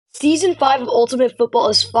Season 5 of Ultimate Football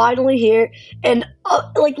is finally here, and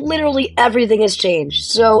like literally everything has changed.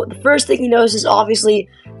 So the first thing you notice is obviously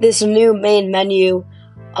this new main menu.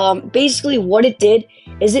 Basically what it did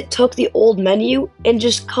is it took the old menu and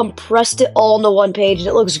just compressed it all into one page, and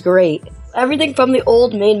it looks great. Everything from the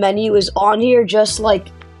old main menu is on here, just like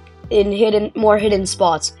in more hidden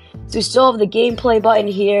spots. So we still have the gameplay button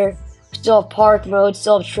here, we still have park mode,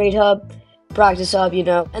 still have trade hub, practice hub, you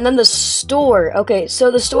know. And then the store. Okay,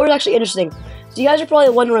 so the store is actually interesting. So you guys are probably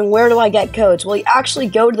wondering, where do I get codes? Well, you actually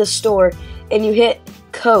go to the store and you hit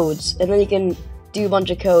codes, and then you can do a bunch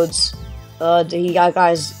of codes. You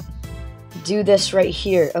guys do this right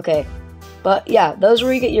here. Okay, but yeah, those are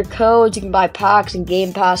where you get your codes. You can buy packs and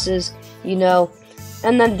game passes, you know.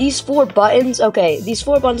 And then these 4 buttons, okay, these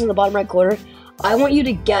 4 buttons in the bottom right corner, I want you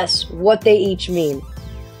to guess what they each mean.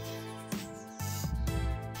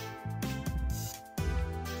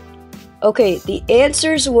 Okay, the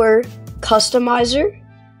answers were customizer,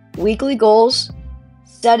 weekly goals,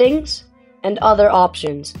 settings, and other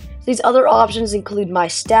options. These other options include my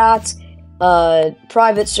stats,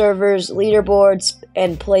 private servers, leaderboards,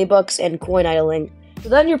 and playbooks, and coin idling. So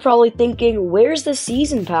then you're probably thinking, where's the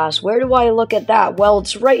season pass? Where do I look at that? Well,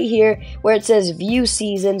 it's right here where it says view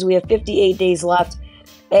seasons. We have 58 days left.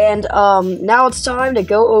 And now it's time to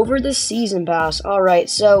go over the season pass. Alright,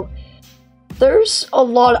 so there's a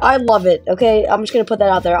lot. I love it, okay? I'm just gonna put that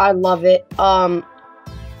out there. I love it.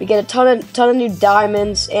 We get a ton of new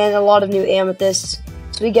diamonds and a lot of new amethysts.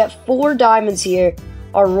 So we get 4 diamonds here.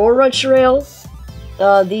 Aurora Trail,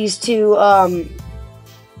 these two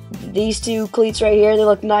cleats right here, they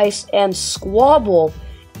look nice, and Squabble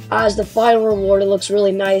as the final reward. It looks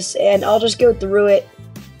really nice, and I'll just go through it.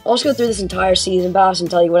 I'll just go through this entire season pass and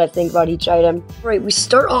tell you what I think about each item. Alright, we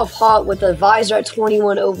start off hot with a visor at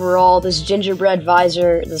 21 overall, this gingerbread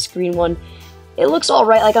visor, this green one. It looks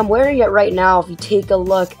alright, like I'm wearing it right now. If you take a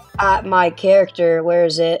look at my character, where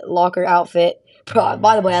is it? Locker outfit.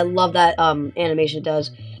 By the way, I love that animation it does.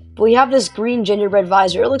 But we have this green gingerbread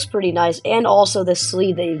visor. It looks pretty nice, and also the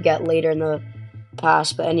sleeve that you get later in the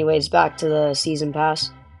pass. But anyways, back to the season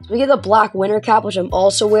pass. So we get the black winter cap, which I'm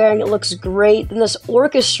also wearing. It looks great. Then this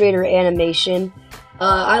orchestrator animation.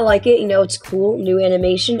 I like it. You know, it's cool. New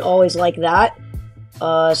animation. Always like that.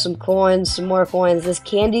 Some coins, some more coins. This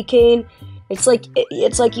candy cane. It's like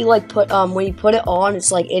you like put when you put it on,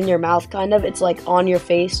 it's like in your mouth kind of. It's like on your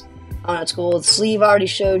face. Oh, that's cool. The sleeve I already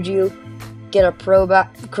showed you. Get a pro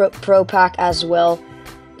pack as well.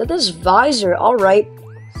 Then this visor, alright.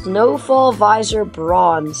 Snowfall visor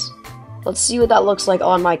bronze. Let's see what that looks like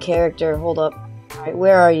on my character. Hold up. Alright,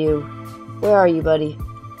 where are you? Where are you, buddy?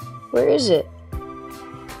 Where is it?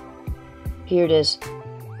 Here it is.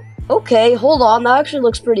 Okay, hold on. That actually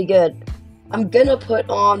looks pretty good. I'm gonna put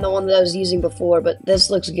on the one that I was using before, but this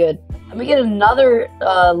looks good. Let me get another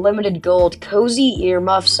limited gold cozy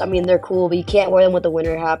earmuffs. I mean, they're cool, but you can't wear them with the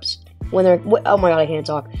winter caps. Oh my god, I can't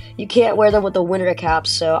talk. You can't wear them with the winter caps,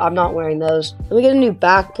 so I'm not wearing those. Let me get a new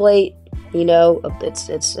back plate. You know, it's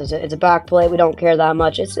a back plate. We don't care that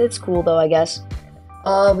much. It's cool though, I guess.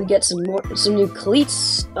 We get some new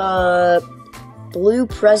cleats. Blue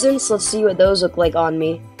presents. Let's see what those look like on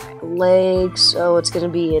me. Legs. Oh, it's gonna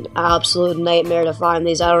be an absolute nightmare to find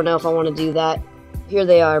these. I don't know if I want to do that. Here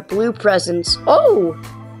they are, blue presents. Oh,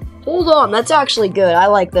 hold on, that's actually good. I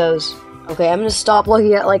like those. Okay, I'm gonna stop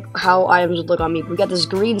looking at like how items would look on me. We got this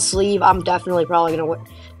green sleeve. I'm definitely probably gonna wear.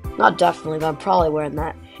 Not definitely, but I'm probably wearing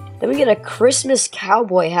that. Then we get a Christmas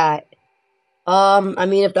cowboy hat. I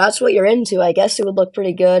mean, if that's what you're into, I guess it would look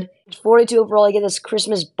pretty good. 42 overall. I get this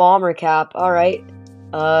Christmas bomber cap. All right,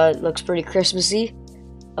 looks pretty Christmassy.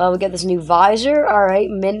 We get this new visor. All right,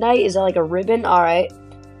 midnight. Is that like a ribbon? All right.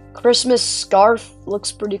 Christmas scarf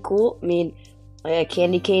looks pretty cool. I mean, like a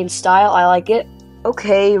candy cane style. I like it.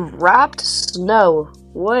 Okay, wrapped snow.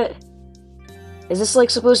 What? Is this like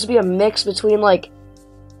supposed to be a mix between like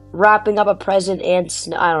wrapping up a present and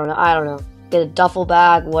snow? I don't know. Get a duffel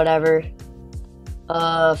bag, whatever.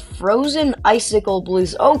 Frozen icicle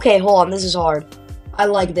blues. Okay, hold on. This is hard. I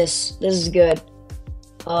like this. This is good.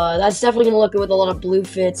 That's definitely gonna look good with a lot of blue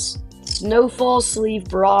fits. Snowfall sleeve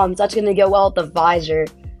bronze. That's gonna go well with the visor.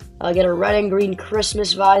 Get a red and green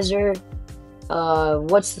Christmas visor.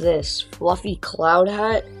 What's this? Fluffy cloud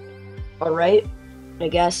hat? Alright, I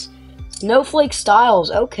guess. Snowflake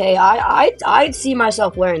styles. Okay, I'd see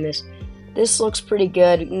myself wearing this. This looks pretty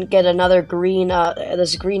good. Get another green,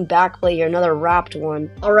 this green backplate here, another wrapped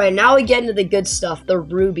one. Alright, now we get into the good stuff, the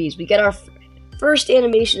rubies. We get our first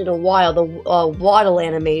animation in a while, the waddle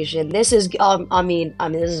animation. This is,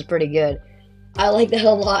 this is pretty good. I like that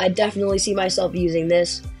a lot. I definitely see myself using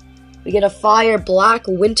this. We get a fire black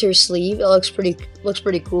winter sleeve. It looks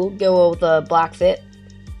pretty cool. Go with a black fit.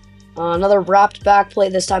 Another wrapped back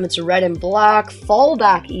plate. This time it's red and black.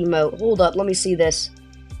 Fallback emote. Hold up, let me see this.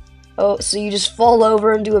 Oh, so you just fall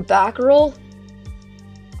over and do a back roll?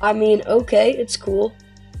 I mean, okay, it's cool.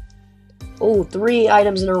 Oh, 3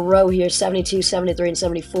 items in a row here. 72, 73, and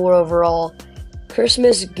 74 overall.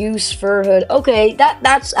 Christmas goose fur hood. Okay,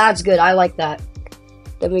 that's good. I like that.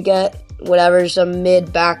 Then we get whatever, some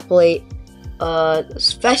mid back plate.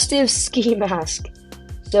 Festive ski mask.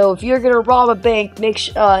 So if you're gonna rob a bank,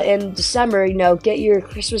 in December, get your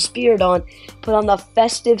Christmas spirit on. Put on the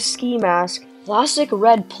festive ski mask. Classic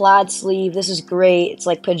red plaid sleeve. This is great. It's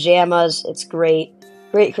like pajamas. It's great.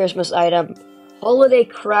 Great Christmas item. Holiday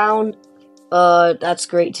crown. That's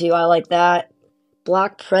great too. I like that.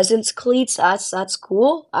 Black presents cleats. That's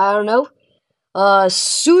cool. I don't know.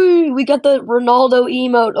 Soon we got the Ronaldo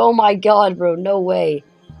emote. Oh my god, bro. No way.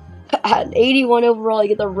 At 81 overall, you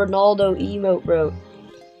get the Ronaldo emote, bro.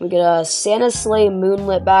 We get a Santa sleigh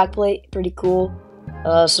moonlit backplate. Pretty cool.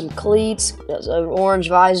 Some cleats. An orange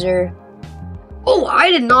visor. Oh, I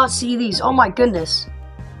did not see these. Oh my goodness.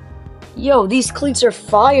 Yo, these cleats are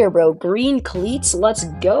fire, bro. Green cleats. Let's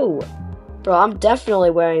go. Bro, I'm definitely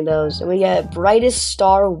wearing those. And we get brightest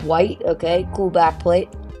star white. Okay, cool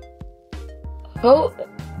backplate. Oh.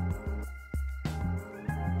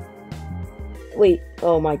 Wait.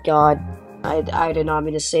 Oh my god. I did not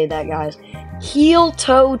mean to say that, guys. Heel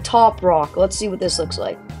toe top rock. Let's see what this looks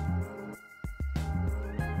like.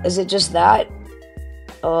 Is it just that?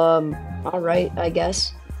 Alright, I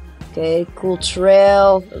guess. Okay, cool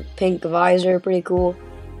trail. Pink visor. Pretty cool.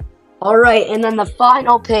 Alright, and then the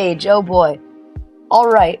final page. Oh boy.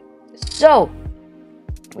 Alright, so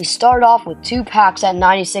we start off with 2 packs at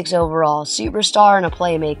 96 overall. Superstar and a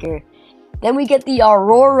Playmaker. Then we get the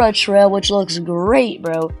Aurora Trail, which looks great,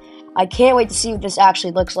 bro. I can't wait to see what this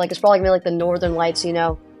actually looks like. It's probably gonna be like the Northern Lights,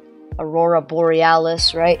 Aurora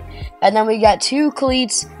Borealis, right? And then we got 2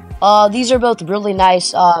 cleats. These are both really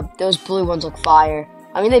nice. Those blue ones look fire.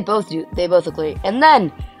 I mean, they both do. They both look great. And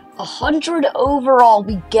then 100 overall,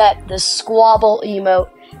 we get the Squabble emote.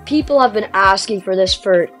 People have been asking for this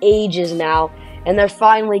for ages now, and they're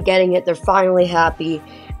finally getting it. They're finally happy.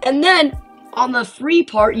 And then on the free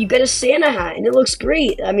part, you get a Santa hat, and it looks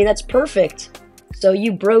great. I mean, that's perfect. So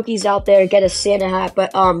you brokies out there, get a Santa hat.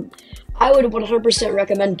 But I would 100%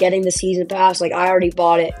 recommend getting the season pass. Like, I already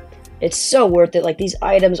bought it. It's so worth it. Like, these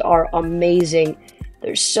items are amazing.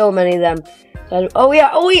 There's so many of them. Oh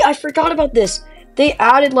yeah, I forgot about this. They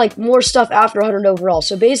added, like, more stuff after 100 overall.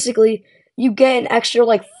 So basically, you get an extra,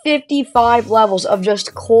 like, 55 levels of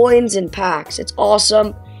just coins and packs. It's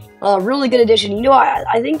awesome. Really good addition.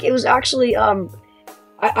 I think it was actually,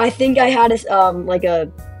 I think I had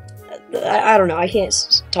I don't know. I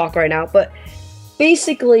can't talk right now. But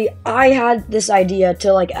basically, I had this idea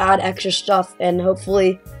to, like, add extra stuff. And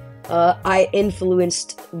hopefully, I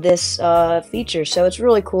influenced this feature. So it's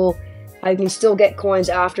really cool. I can still get coins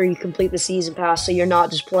after you complete the season pass, so you're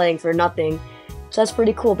not just playing for nothing. So that's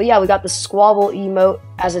pretty cool. But yeah, we got the Squabble emote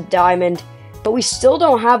as a diamond, but we still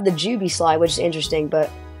don't have the Juby slide, which is interesting, but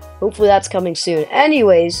hopefully that's coming soon.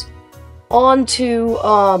 Anyways, on to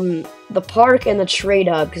the park and the trade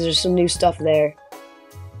hub, because there's some new stuff there.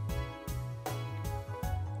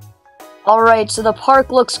 Alright, so the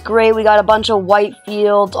park looks great. We got a bunch of white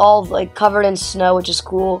fields, all like covered in snow, which is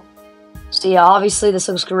cool. So yeah, obviously this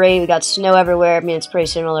looks great. We got snow everywhere. I mean, it's pretty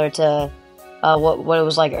similar to what it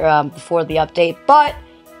was like before the update. But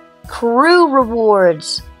crew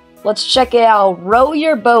rewards. Let's check it out. Row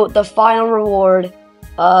your boat, the final reward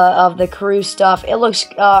of the crew stuff. It looks,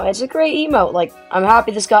 it's a great emote. Like, I'm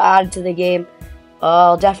happy this got added to the game.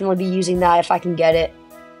 I'll definitely be using that if I can get it.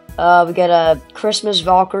 We get a Christmas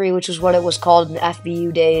Valkyrie, which is what it was called in the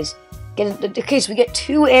FBU days. Okay, so we get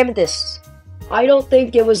 2 amethysts. I don't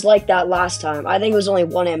think it was like that last time. I think it was only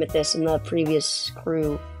 1 amethyst in the previous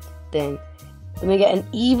crew thing. Then we get an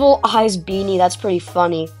Evil Eyes beanie. That's pretty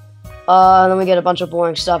funny. Then we get a bunch of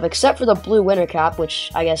boring stuff, except for the blue winter cap,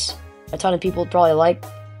 which I guess a ton of people would probably like.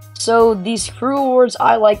 So these crew awards,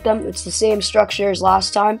 I like them. It's the same structure as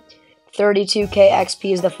last time. 32k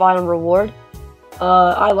XP is the final reward.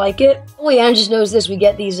 I like it. Oh yeah, I just noticed this. We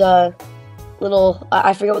get these little,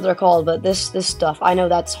 I forget what they're called, but this stuff. I know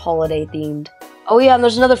that's holiday themed. Oh yeah, and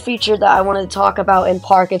there's another feature that I wanted to talk about in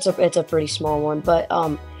Park. It's a pretty small one, but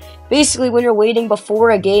basically when you're waiting before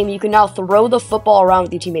a game, you can now throw the football around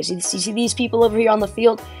with your teammates. You see these people over here on the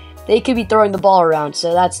field? They could be throwing the ball around,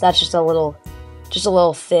 so that's just a little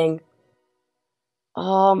thing.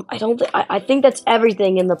 I think that's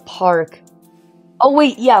everything in the park. Oh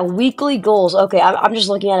wait, yeah, weekly goals. Okay, I'm just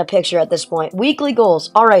looking at a picture at this point. Weekly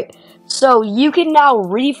goals. All right. So you can now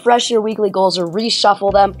refresh your weekly goals or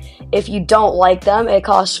reshuffle them if you don't like them. It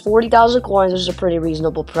costs 40,000 coins, which is a pretty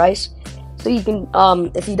reasonable price. So you can,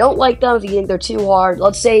 if you don't like them, if you think they're too hard,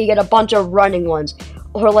 let's say you get a bunch of running ones,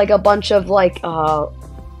 or like a bunch of like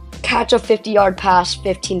catch a 50-yard pass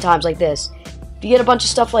 15 times like this. If you get a bunch of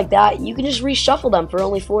stuff like that, you can just reshuffle them for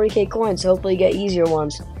only 40k coins. Hopefully, you get easier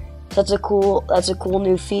ones. That's a cool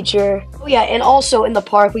new feature. Oh yeah, and also in the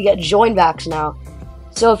park we get join backs now.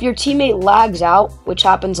 So if your teammate lags out, which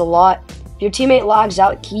happens a lot, if your teammate lags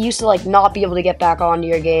out, he used to like not be able to get back onto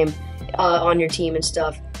your game, on your team and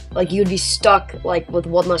stuff. Like you'd be stuck like with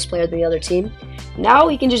one less player than the other team. Now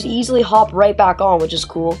he can just easily hop right back on, which is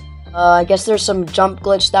cool. I guess there's some jump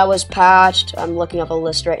glitch that was patched. I'm looking up a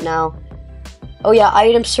list right now. Oh yeah,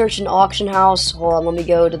 item search and auction house. Hold on, let me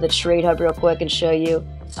go to the trade hub real quick and show you.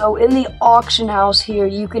 So in the auction house here,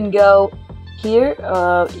 you can go here.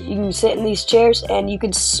 You can sit in these chairs, and you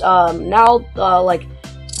can now like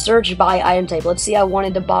search by item type. Let's see, I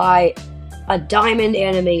wanted to buy a diamond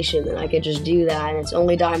animation, then I could just do that, and it's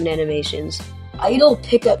only diamond animations. Idle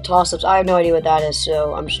pickup toss-ups. I have no idea what that is,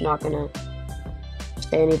 so I'm just not gonna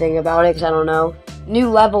say anything about it because I don't know. New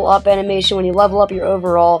level up animation. When you level up your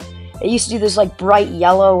overall, it used to do this like bright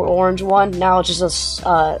yellow or orange one. Now it's just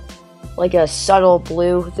a like a subtle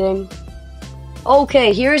blue thing.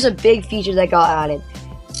 Okay, here's a big feature that got added.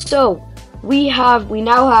 So we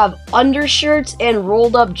now have undershirts and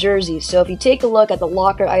rolled up jerseys. So if you take a look at the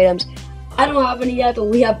locker items, I don't have any yet, but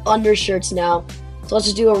we have undershirts now. So let's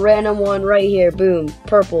just do a random one right here. Boom,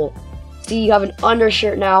 purple. See, you have an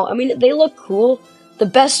undershirt now. I mean, they look cool. The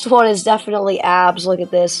best one is definitely abs. Look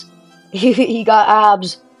at this. He got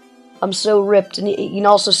abs. I'm so ripped. And you can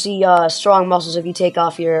also see strong muscles if you take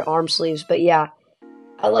off your arm sleeves. But yeah,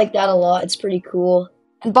 I like that a lot. It's pretty cool.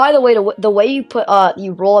 And by the way, the way you put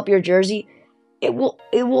you roll up your jersey, it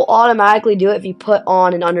will automatically do it if you put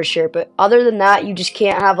on an undershirt. But other than that, you just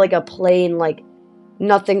can't have like a plain like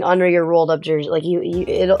nothing under your rolled up jersey. Like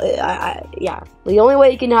yeah. The only way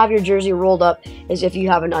you can have your jersey rolled up is if you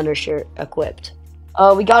have an undershirt equipped.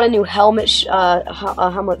 We got a new helmet,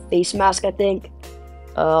 helmet face mask, I think.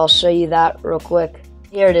 I'll show you that real quick.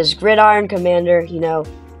 Here it is, Gridiron Commander. You know,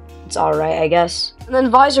 it's alright, I guess. And then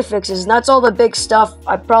visor fixes, and that's all the big stuff.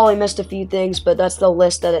 I probably missed a few things, but that's the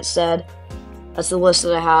list that it said. That's the list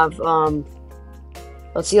that I have.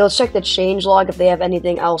 Let's see, let's check the changelog if they have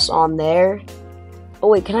anything else on there. Oh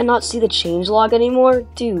wait, can I not see the changelog anymore?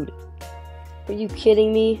 Dude, are you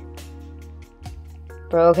kidding me?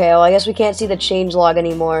 Bro, okay, well I guess we can't see the changelog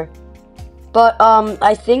anymore. But,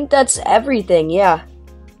 I think that's everything, yeah.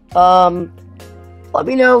 Let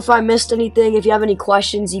me know if I missed anything. If you have any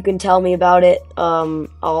questions, you can tell me about it.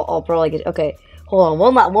 I'll probably get, okay. Hold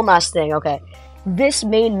on, one last thing, okay. This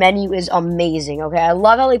main menu is amazing, okay? I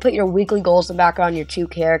love how they put your weekly goals in the background, your two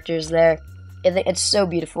characters there. It's so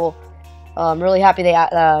beautiful. I'm really happy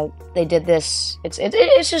they did this.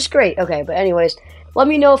 It's just great, okay. But anyways, let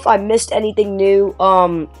me know if I missed anything new.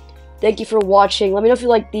 Thank you for watching. Let me know if you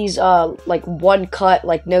like these, like, one-cut,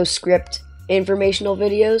 like, no-script informational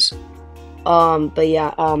videos. But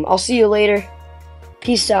yeah, I'll see you later.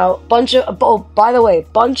 Peace out. Oh, by the way,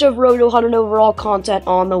 bunch of Road to 100 overall content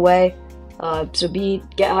on the way. So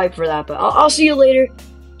get hyped for that. But I'll see you later.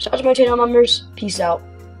 Shout out to my channel members. Peace out.